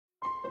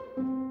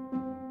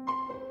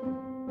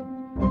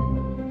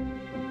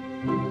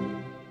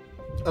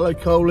Hello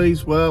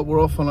Coleys, well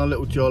we're off on our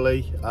little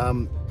jolly.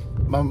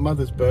 My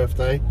mother's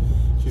birthday.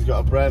 She's got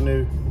a brand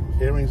new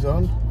earrings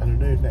on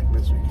and a new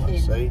necklace we can't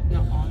see.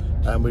 Not on.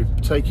 And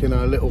we've taken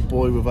our little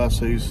boy with us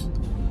who's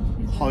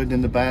hiding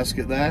in the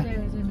basket there.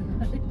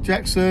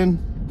 Jackson,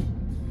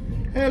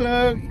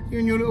 hello, you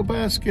in your little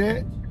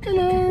basket.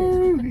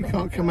 Hello, you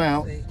can't come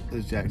out.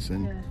 There's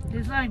Jackson,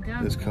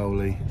 there's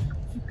Coley.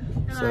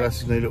 So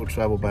that's his new little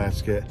travel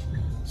basket.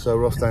 So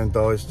we're off down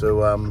Dice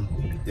to,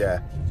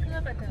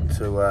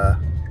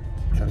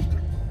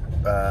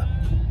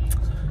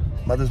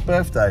 Mother's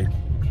birthday.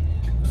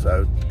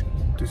 So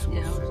do some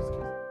more.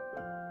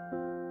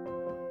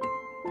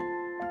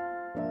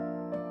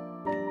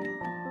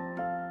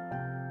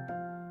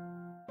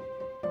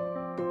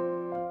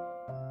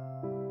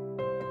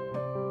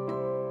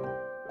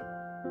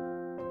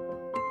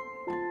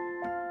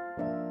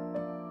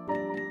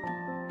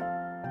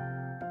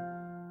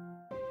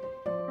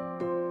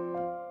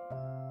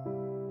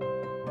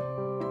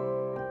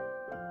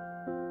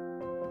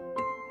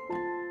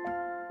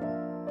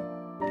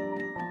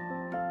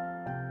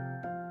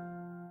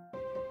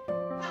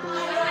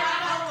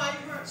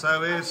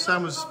 So here's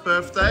Selma's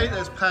birthday.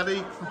 There's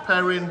Paddy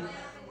preparing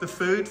the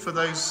food for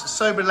those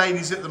sober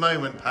ladies at the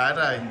moment, Pad,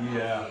 eh?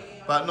 Yeah.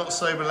 But not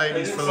sober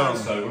ladies for long.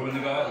 Sober when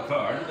they got out of the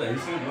car, did they?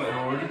 Seemed like they were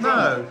already drunk.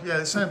 No, yeah,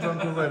 they sound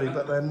drunk already,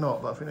 but they're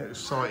not. But I think they're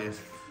excited.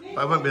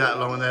 But it won't be that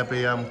long and they'll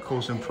be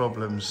causing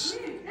problems,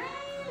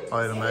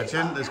 I'd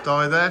imagine. There's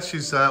Di there.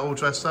 She's all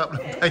dressed up.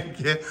 Thank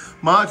you.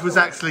 Marge was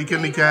actually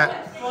going to wear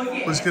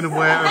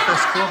her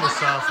best clothes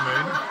this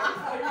afternoon.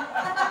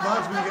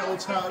 Marge's going to get all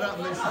tatted up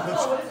and then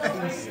she'll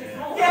change.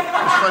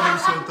 It's funny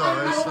sort of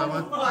dies,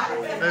 Summer.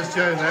 There's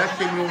Joe there,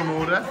 keeping all in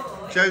order.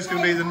 Joe's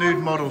going to be the nude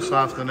model this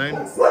afternoon.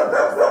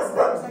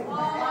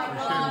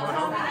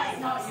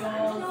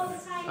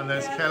 And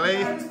there's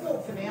Kelly.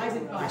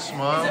 Big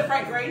smile.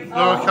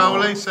 Laura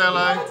Coley, say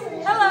hello.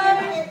 Hello.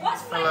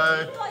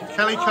 Hello.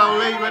 Kelly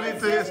Coley, ready to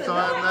do this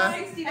time there.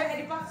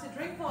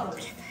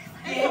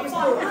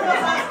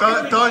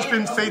 Di's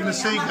been feeding the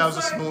seagulls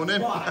this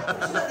morning.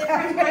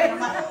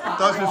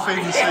 Di's been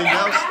feeding the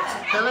seagulls.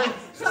 Kelly?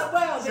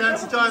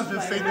 Nancy Di's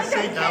been feeding the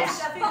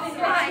seagulls.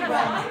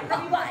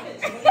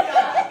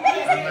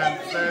 And then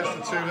there's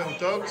the two little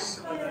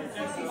dogs.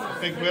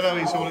 Big Willow,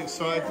 he's all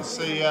excited to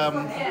see,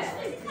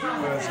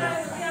 where's he?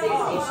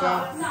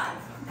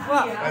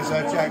 There's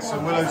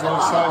Jackson. Willow's all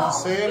excited to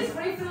see him.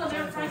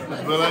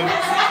 There's Willow.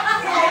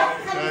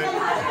 Okay.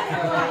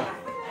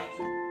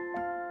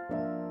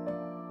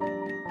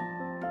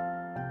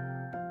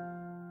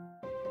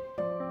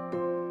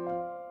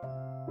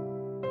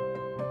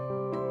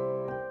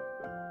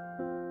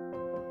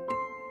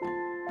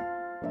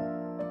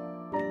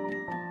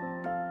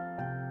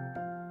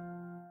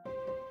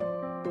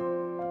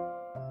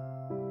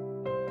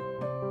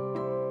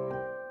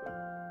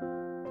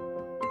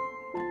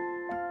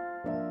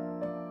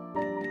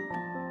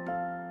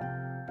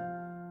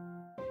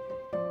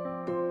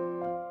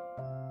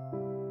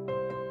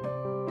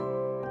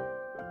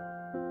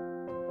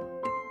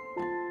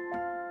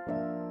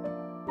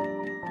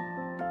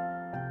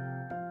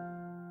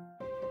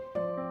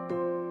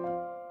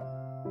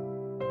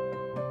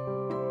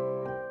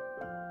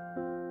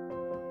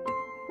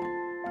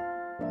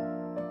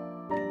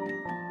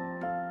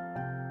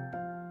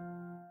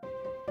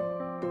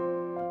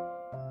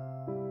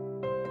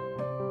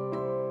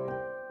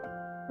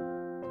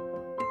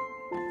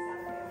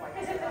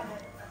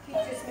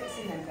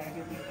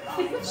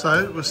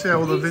 So we'll see how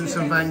all the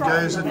Vincent van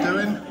Goghs are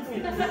doing.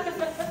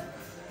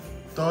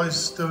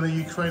 Di's doing a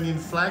Ukrainian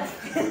flag.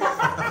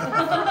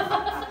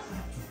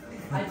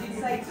 I did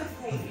say to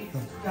Pete,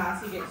 if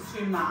Darcy gets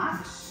too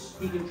much,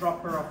 he can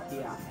drop her off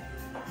here.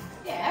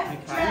 Yeah.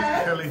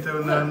 Okay. Kelly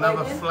doing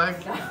another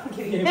flag.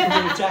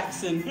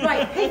 Jackson.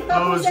 Right, pink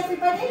bubbles,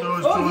 everybody.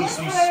 Laura's drawing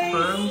some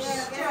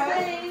sperms.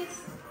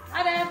 Please.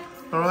 Adam.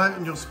 All right,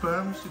 and your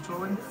sperms you're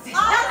drawing?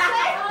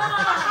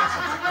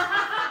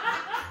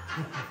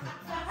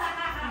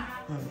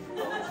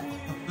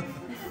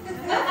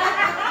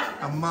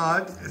 And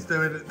Marge is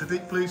doing the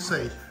deep blue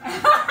sea.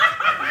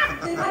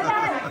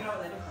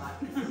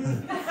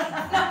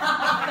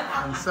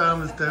 And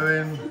Selma's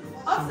doing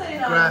some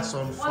grass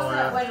on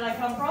fire. Where did I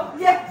come from?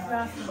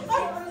 Yeah.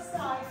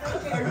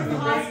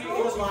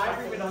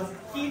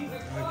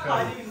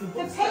 Okay.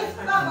 The pink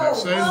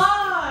bubbles. Soon.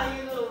 Ah,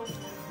 you little.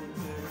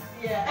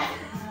 Yeah.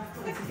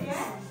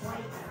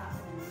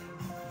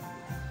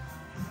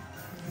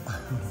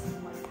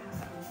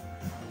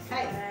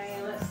 Okay,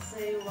 let's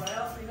see what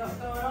else we got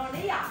going on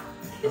here.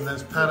 And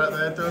there's Pat up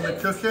there doing the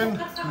cooking.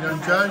 And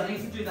young Joe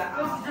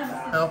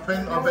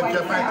helping. I bet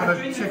get back to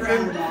the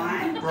chicken.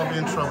 We'll be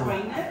in trouble. So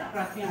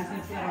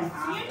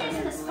you're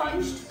using a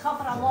sponge to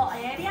cover a lot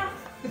of area?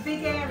 The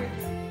big area.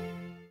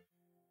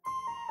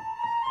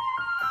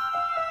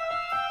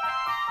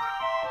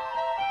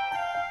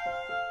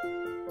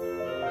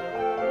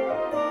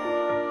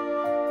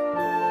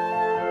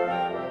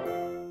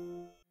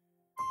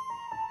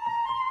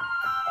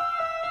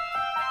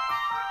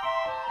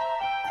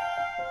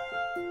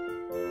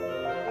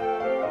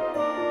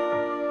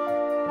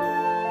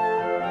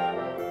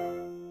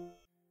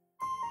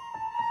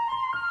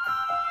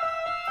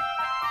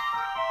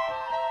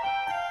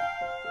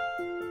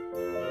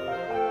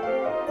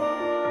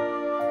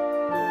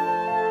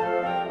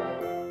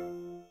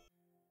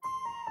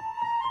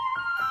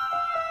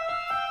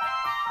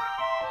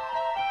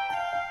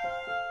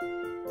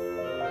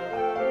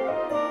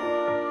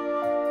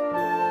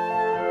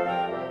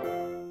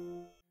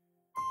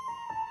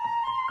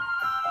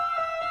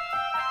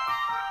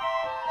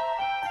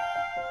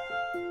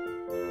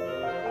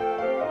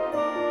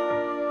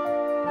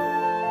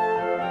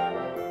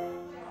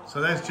 So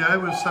there's Joe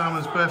with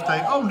Selma's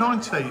birthday. Oh,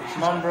 90.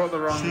 Mum brought the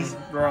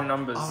wrong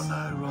numbers. Oh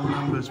no, wrong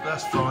numbers, but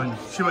that's fine.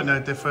 She won't know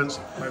the difference.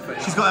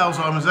 She's got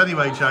Alzheimer's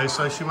anyway, Joe,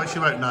 so she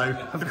won't know.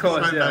 Of course,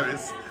 she won't yeah.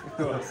 notice. Of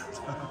course.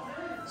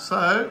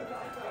 So,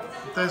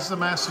 there's the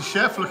master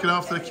chef looking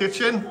after the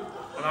kitchen.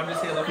 And I'm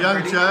just here looking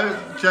Young pretty.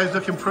 Joe's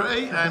looking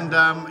pretty, and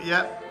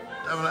yeah,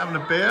 having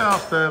a beer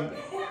after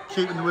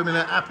keeping the women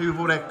happy with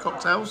all their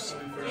cocktails.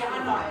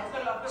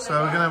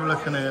 So we're going to have a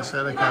look in here,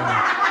 so they're going.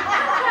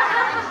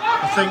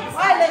 I think,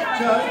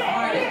 Joe, I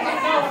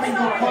think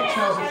your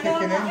cocktails are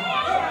kicking in.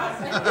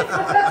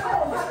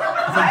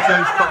 I think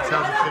Joe's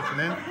cocktails are kicking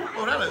in.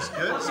 Oh, that looks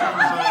good. Sounds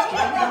nice.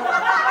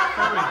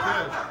 Very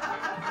good.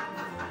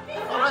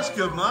 Oh, that's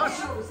good, Marsh.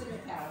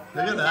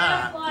 Look at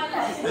that.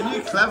 And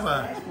you're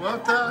clever. Well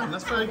done.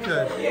 That's very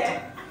good.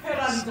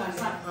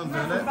 I'm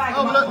doing it.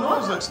 Oh, look,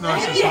 yours looks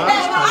nice as well.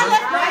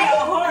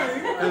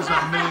 There's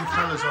like a million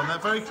colours on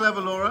that. Very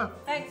clever, Laura.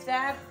 Thanks,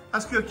 Dad.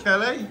 That's good,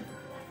 Kelly.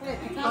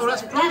 Oh,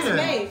 that's brilliant.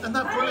 Isn't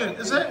that brilliant?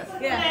 Is it?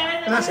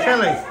 Yeah. And that's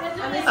Kelly.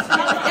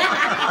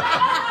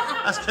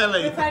 That's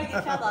Kelly.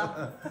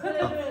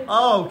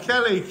 Oh,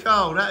 Kelly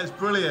Cole, that is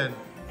brilliant.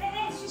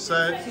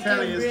 So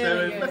Kelly is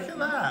doing, look at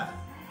that.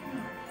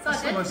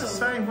 That's almost the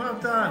same, well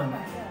done.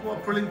 What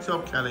a brilliant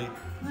job, Kelly.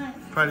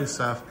 Proud of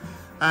yourself.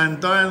 And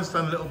Diane's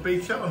done a little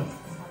beach up on.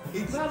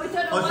 I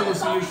thought it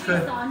was a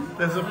Ukraine.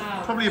 There's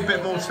probably a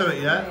bit more to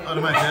it yet, I'd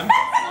imagine.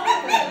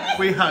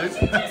 We hope.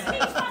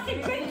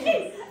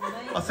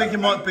 I think it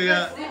might be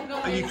a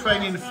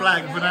Ukrainian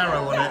flag with an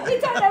arrow on it. We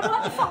don't know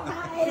what the fuck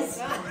that is.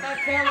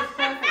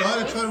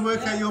 Diana, try and work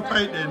out your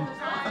painting.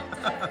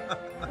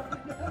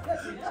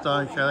 It's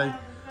Diane Kelly.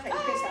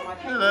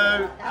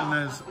 Hello. And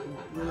there's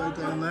Willow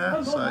down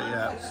there. So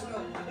yeah.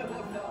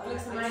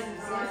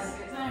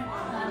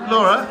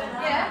 Laura?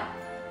 Yeah?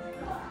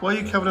 Why are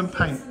you covered in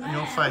paint on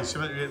your face?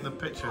 You're meant to be getting the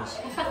pictures.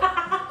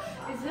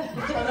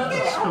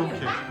 School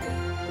kid.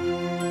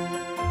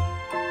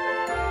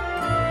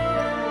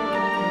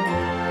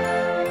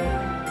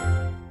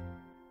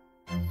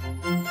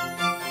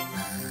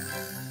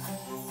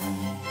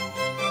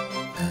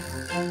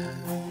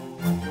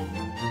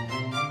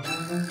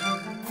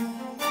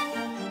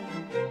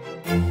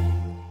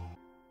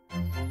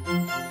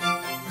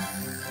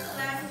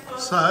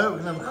 So, we're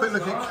going to have a quick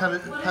look at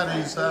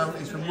Paddy's,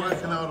 he's been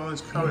working hard on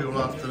his curry all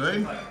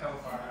afternoon.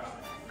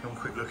 Have a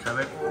quick look at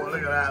it. Oh,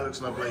 look at that, it looks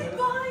lovely.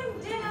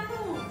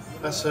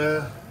 That's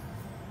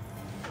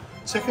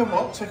chicken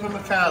what? Chicken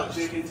masala.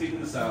 Chicken tikka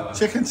masala.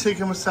 Chicken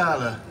tikka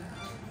masala.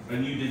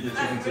 And you did the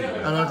chicken tikka.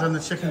 And I've done the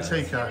chicken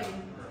tikka.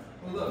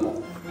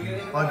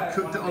 I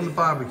cooked it on the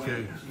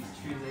barbecue.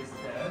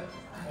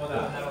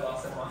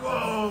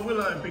 Oh,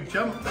 Willow, big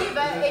jump. Yeah,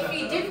 but if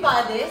you did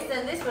buy this,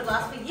 then this would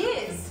last for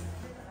years.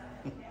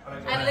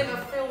 And live a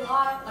full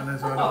life. And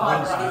there's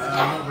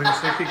Winston.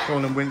 Winston, keep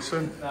calling him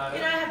Winston. You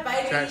don't have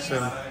babies.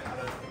 Jackson.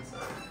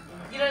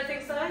 You don't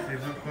think so? He's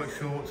not quite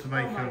sure what to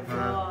make of.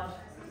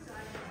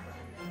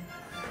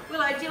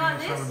 Willow, do you like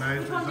this? He's Which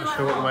one do you not like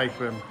sure what to more? make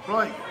of him.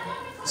 Right.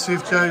 See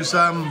if Joe's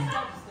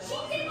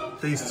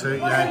these two.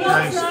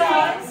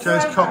 Yeah,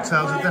 Joe's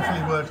cocktails are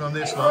definitely working on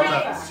this lot.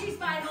 Look. She's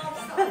buying all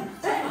stuff.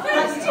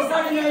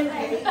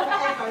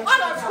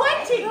 I'm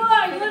 20! Hey?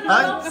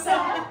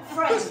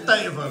 What's the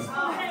date of them?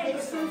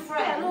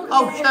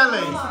 Oh,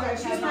 Kelly.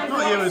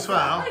 Not you as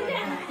well.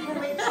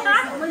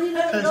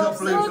 Kelly's got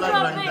blue flag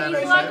running down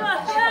his head.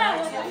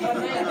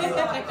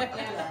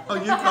 Oh,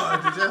 you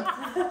got her, did you?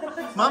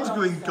 Mum's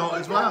green got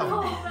as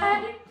well.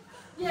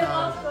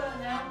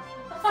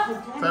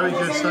 Very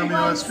good Sammy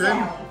ice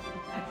cream.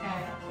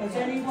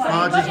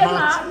 Margie's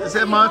is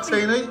it a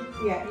martini?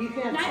 Yeah, you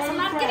can. That's a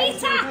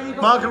margarita.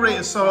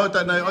 Margarita, sorry, I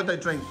don't know. I don't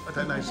drink. I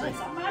don't know, see.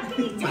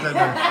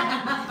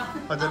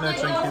 I don't know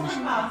drinking.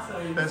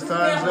 There's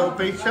Diane's little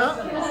beach up.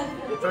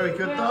 Very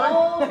good, Diane.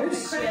 Oh,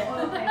 shit.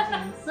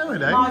 No, we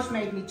don't. Marge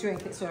made me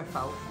drink, it's her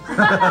fault.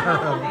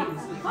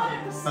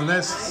 And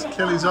there's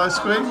Kelly's ice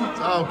cream.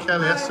 Oh,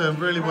 Kelly, that's doing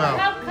really well.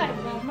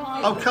 Cupcake,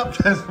 not Oh,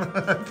 cupcake.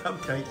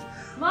 Cupcake.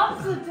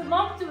 Mum's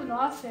doing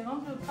ice cream.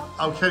 I'm doing cupcake.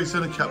 Oh, Kelly's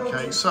doing a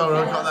cupcake. Sorry,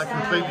 I got that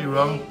completely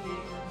wrong.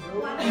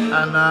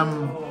 And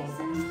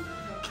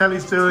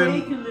Kelly's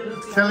doing.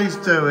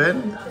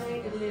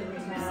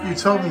 You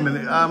told me a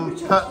minute.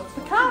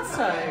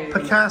 Picasso.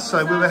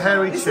 Picasso with a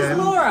hairy This chin is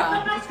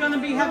Laura. It's going to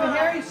have a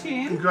hairy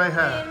chin. and grey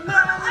hair.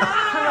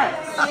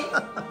 Correct.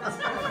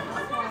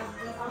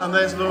 And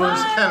there's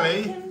Laura's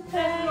Kelly,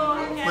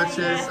 which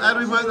is. How do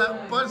we work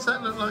that? Why does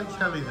that look like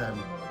Kelly then?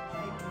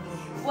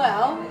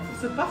 Well,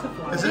 It's a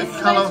butterfly. Is it this a is when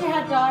she colour?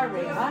 had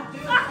diarrhea.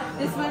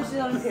 This one she's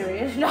on a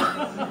period. No.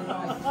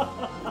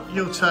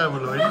 You're terrible,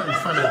 Louis. You're not even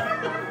funny.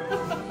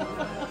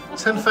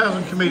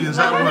 10,000 comedians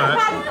at I've work.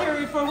 had a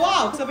period for a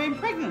while because I've been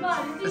pregnant.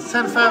 There's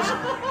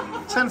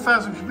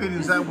 10,000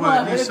 comedians at work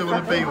and you still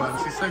want to be one.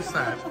 She's so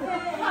sad.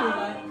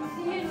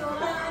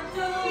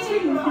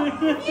 In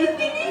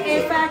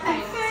fact, have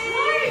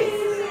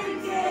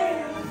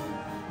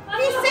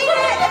you seen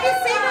it? Have you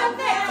seen her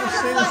neck? I've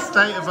seen the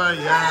state of her,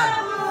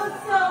 yeah.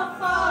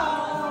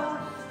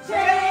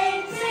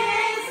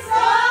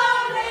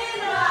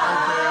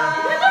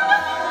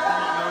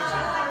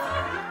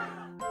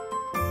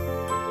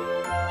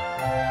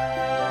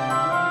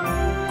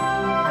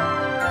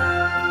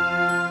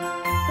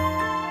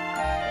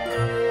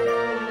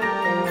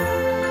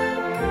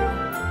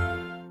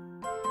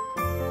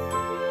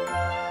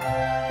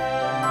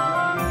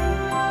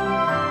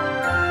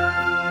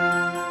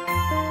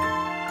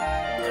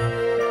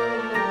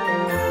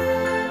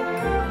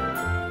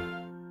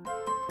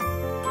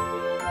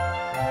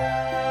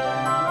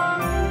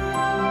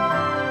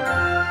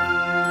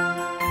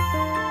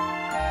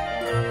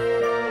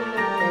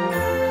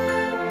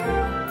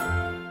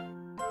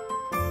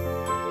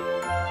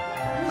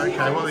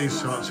 Okay, what are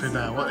these up to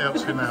now? What are they up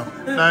to now?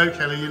 No,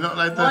 Kelly, you're not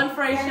allowed to. One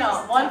free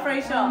shot. One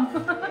free shot.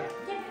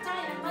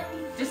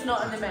 Just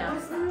not in the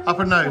mouth. Up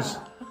her nose.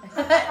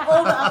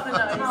 All the up the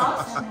nose.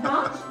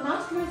 March, can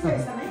I say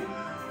something?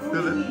 All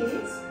the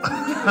years,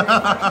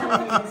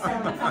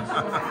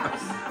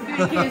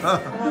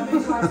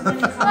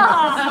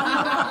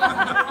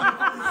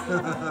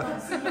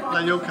 No,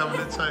 you're coming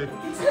it too.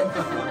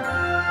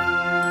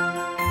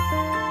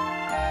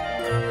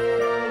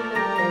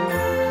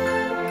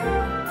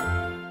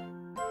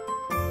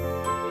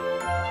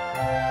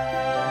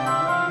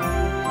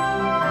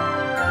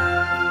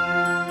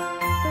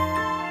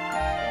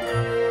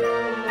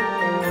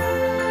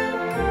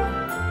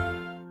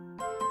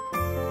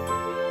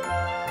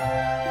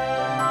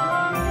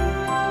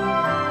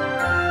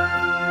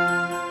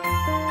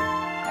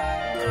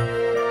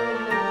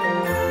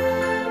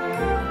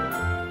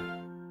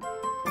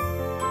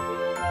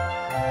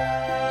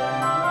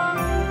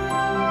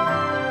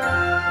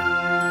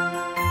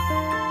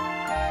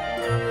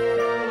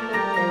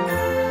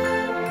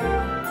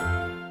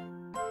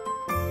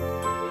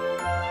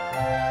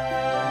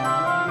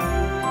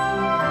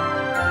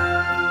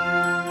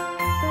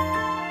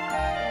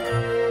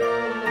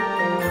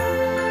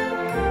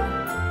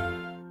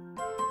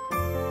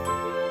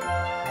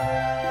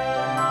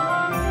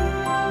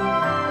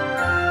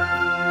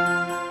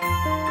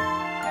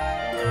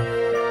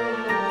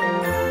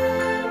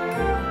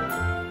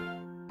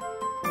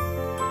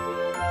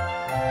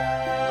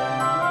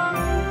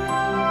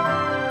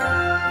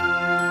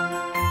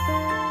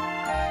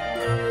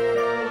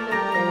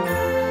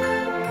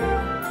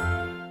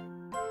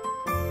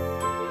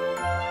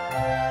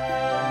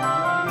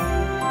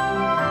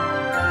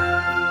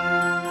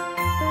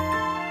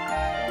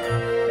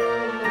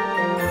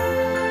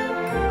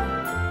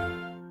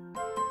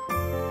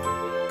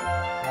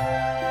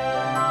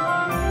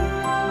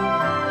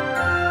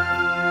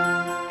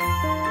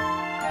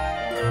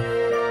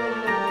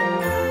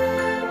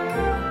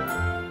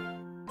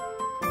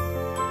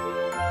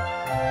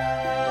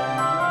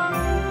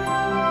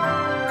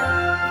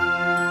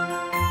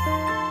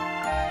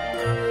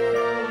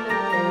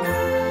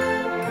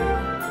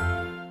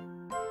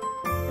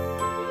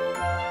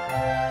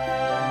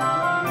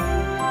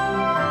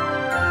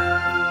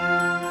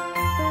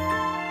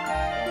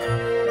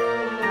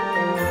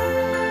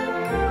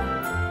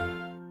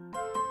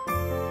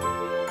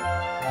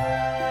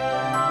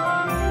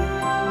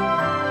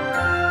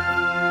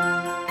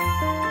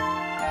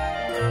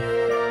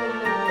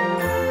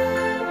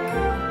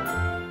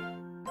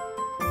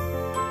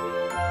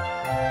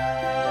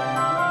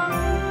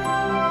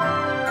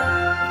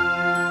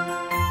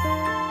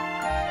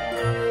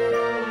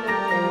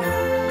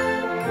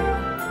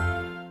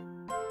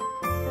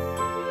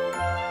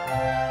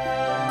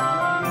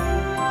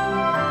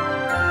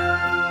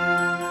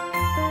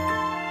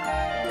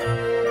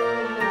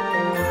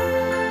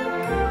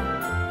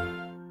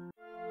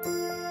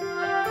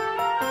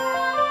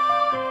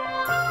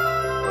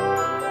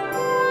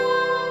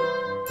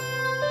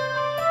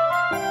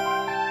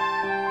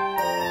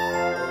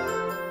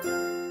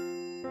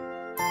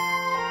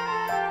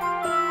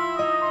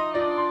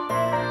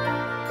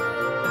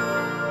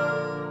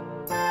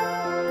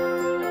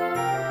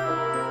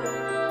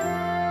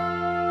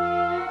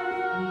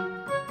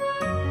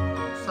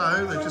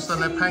 So they've just done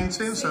their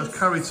painting, so it's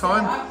curry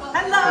time.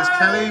 Hello. There's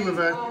Kelly with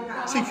a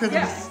tikka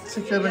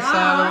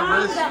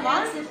masala.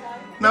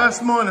 No,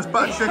 that's mine, it's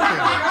butter chicken.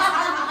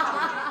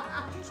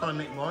 Try and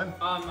nick mine.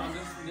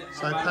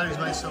 So Kelly's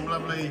made some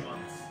lovely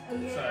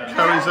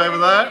curries over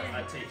there.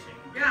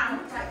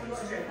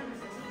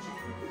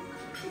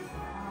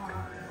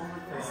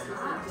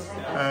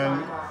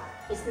 And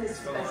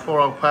poor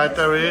old Pad,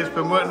 there he is,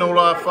 been working all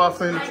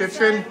afternoon in the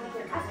kitchen.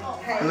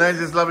 And there's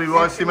his lovely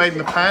rice he made in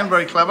the pan,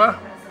 very clever.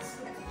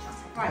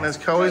 And there's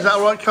Coley, is that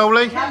all right,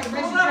 Coley?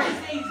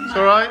 It's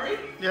all right?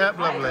 Yeah,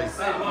 lovely.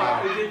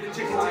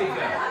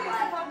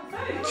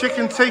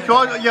 Chicken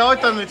tikka, yeah,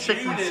 I've done the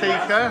chicken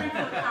tikka.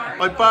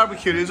 I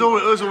barbecued it, it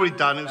was already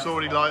done, it was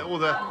already like all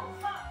the,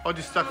 I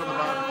just stuck on the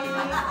barbecue.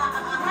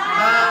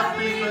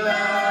 Happy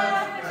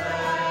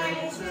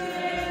birthday to you.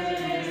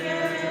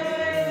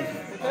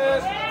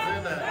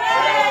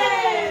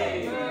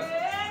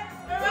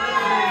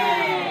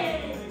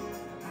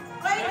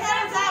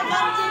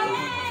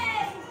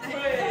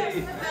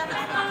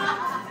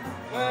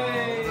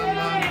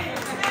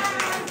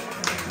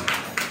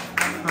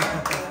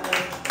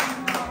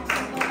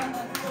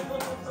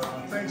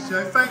 Thanks,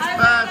 Joe. Thanks,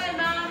 Bad.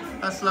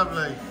 That's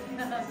lovely.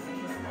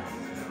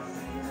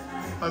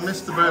 I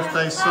missed the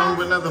birthday song,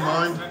 but never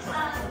mind.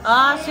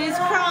 Ah, she's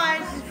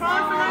crying. She's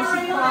crying for no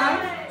reason.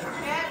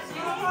 Yeah,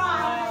 she's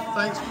crying.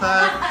 Thanks,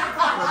 Pad.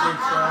 Lovely,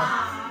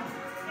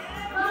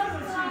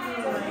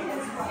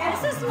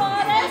 This is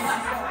Suarez.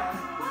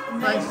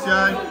 Thanks,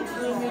 Joe.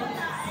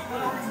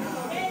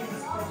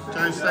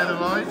 Joe, stay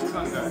alive.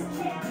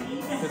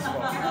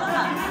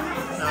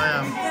 I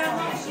am.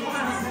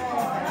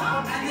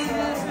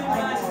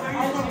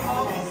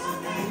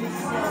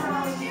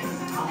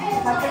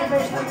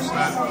 What's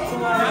that?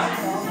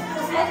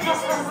 Are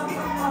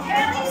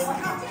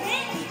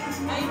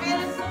you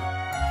feeling